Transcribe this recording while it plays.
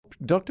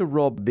Dr.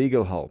 Rob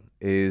Beaglehole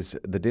is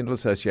the Dental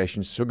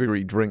Association's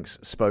Sugary Drinks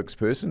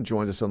spokesperson.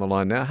 Joins us on the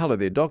line now. Hello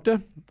there,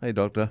 Doctor. Hey,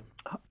 Doctor.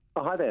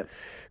 Oh, hi there.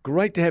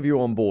 Great to have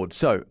you on board.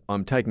 So,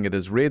 I'm taking it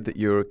as read that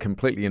you're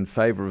completely in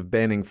favour of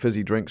banning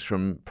fizzy drinks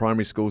from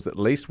primary schools at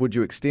least. Would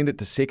you extend it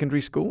to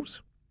secondary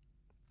schools?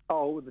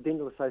 Oh, the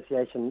Dental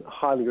Association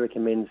highly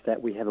recommends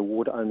that we have a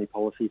water-only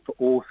policy for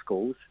all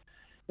schools.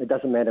 It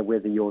doesn't matter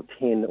whether you're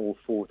 10 or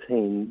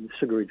 14,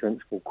 sugary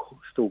drinks will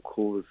still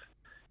cause,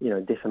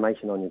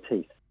 deformation on your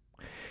teeth.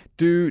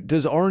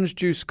 Does orange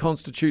juice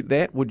constitute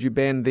that? Would you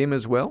ban them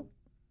as well?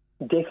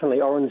 Definitely,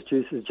 orange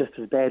juice is just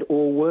as bad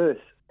or worse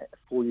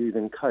for you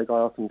than Coke. I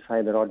often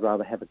say that I'd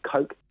rather have a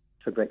Coke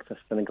for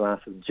breakfast than a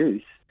glass of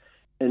juice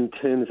in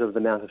terms of the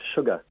amount of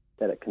sugar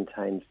that it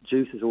contains.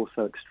 Juice is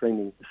also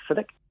extremely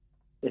acidic.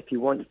 If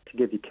you want to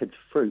give your kids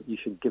fruit, you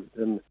should give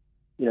them,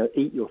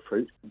 eat your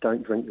fruit,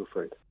 don't drink your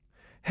fruit.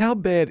 How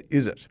bad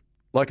is it?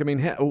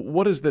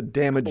 What is the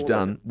damage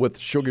done with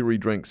sugary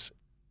drinks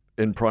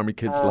in primary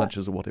kids'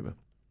 lunches or whatever?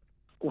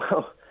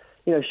 Well,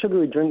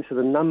 sugary drinks are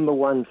the number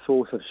one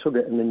source of sugar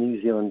in the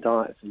New Zealand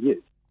diet for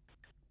youth.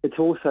 It's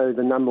also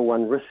the number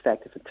one risk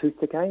factor for tooth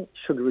decay.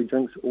 Sugary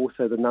drinks are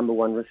also the number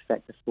one risk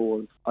factor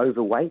for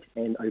overweight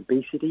and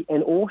obesity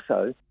and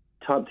also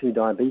type 2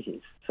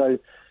 diabetes. So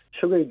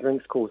sugary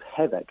drinks cause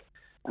havoc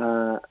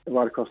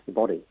right across the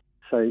body.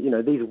 So,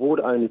 these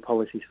water-only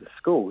policies for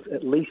schools,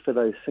 at least for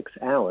those 6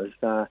 hours,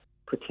 they're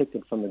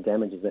protected from the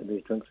damages that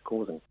these drinks are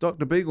causing.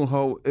 Dr.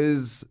 Beaglehole,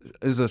 is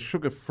a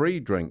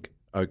sugar-free drink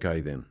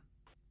okay then?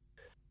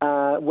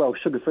 Well,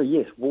 sugar-free,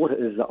 yes. Water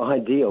is the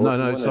ideal.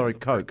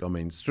 Coke. I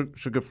mean,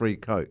 sugar-free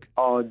Coke.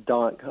 Oh,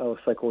 Diet Coke,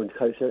 so-called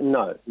Coke.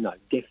 No,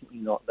 definitely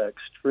not. They're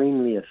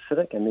extremely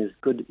acidic, and there's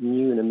good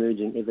new and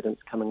emerging evidence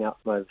coming out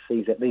from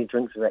overseas that these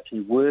drinks are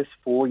actually worse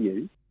for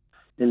you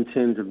in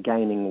terms of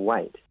gaining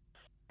weight.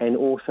 And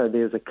also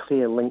there's a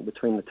clear link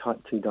between the type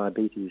 2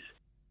 diabetes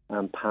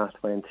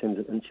pathway in terms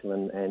of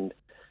insulin and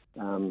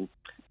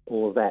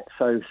all of that.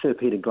 So Sir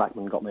Peter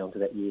Gluckman got me onto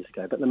that years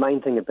ago. But the main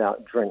thing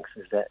about drinks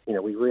is that,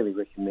 we really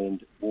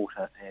recommend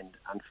water and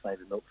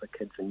unflavoured milk for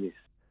kids and youth.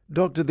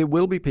 Doctor, there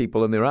will be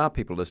people, and there are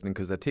people listening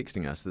because they're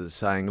texting us, that are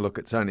saying, look,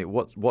 it's only,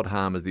 what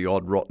harm is the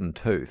odd rotten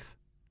tooth?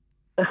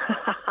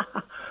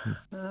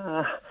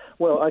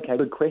 Well, okay,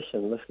 good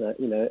question, listener.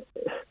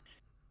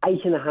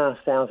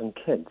 8,500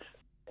 kids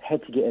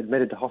had to get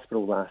admitted to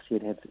hospital last year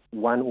to have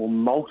one or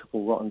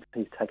multiple rotten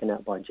teeth taken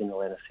out by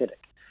general anaesthetic.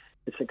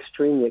 It's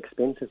extremely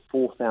expensive,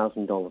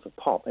 $4,000 a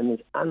pop, and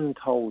there's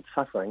untold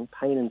suffering,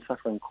 pain and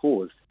suffering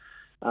caused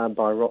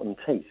by rotten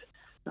teeth.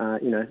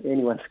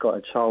 Anyone's got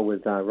a child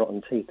with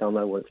rotten teeth, they'll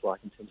know what it's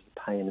like in terms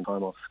of pain and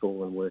time off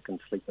school and work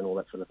and sleep and all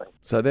that sort of thing.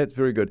 So that's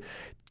very good.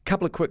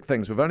 Couple of quick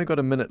things. We've only got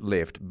a minute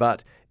left,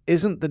 but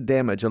isn't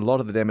a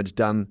lot of the damage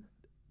done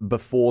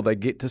before they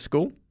get to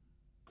school?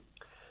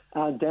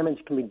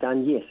 Damage can be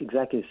done, yes,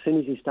 exactly. As soon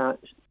as you start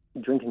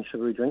drinking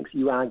sugary drinks,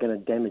 you are going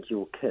to damage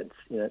your kids.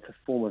 It's a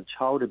form of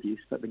child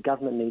abuse, but the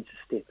government needs to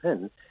step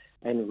in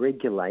and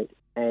regulate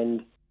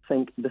and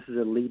think this is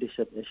a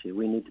leadership issue.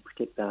 We need to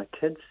protect our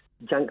kids.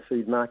 Junk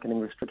food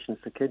marketing restrictions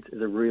for kids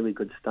is a really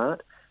good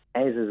start,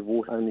 as is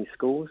water-only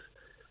schools.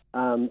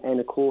 And,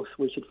 of course,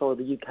 we should follow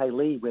the UK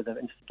lead where they've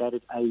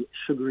instigated a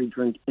sugary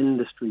drink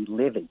industry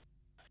levy.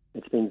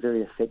 It's been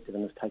very effective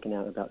and has taken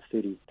out about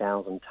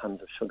 30,000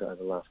 tonnes of sugar over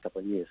the last couple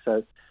of years.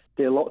 So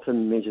there are lots of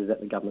measures that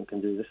the government can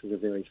do. This is a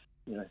very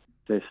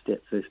first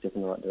step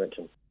in the right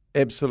direction.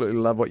 Absolutely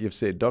love what you've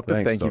said. Doctor,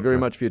 Thanks, thank you very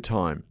much for your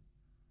time.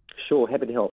 Sure, happy to help.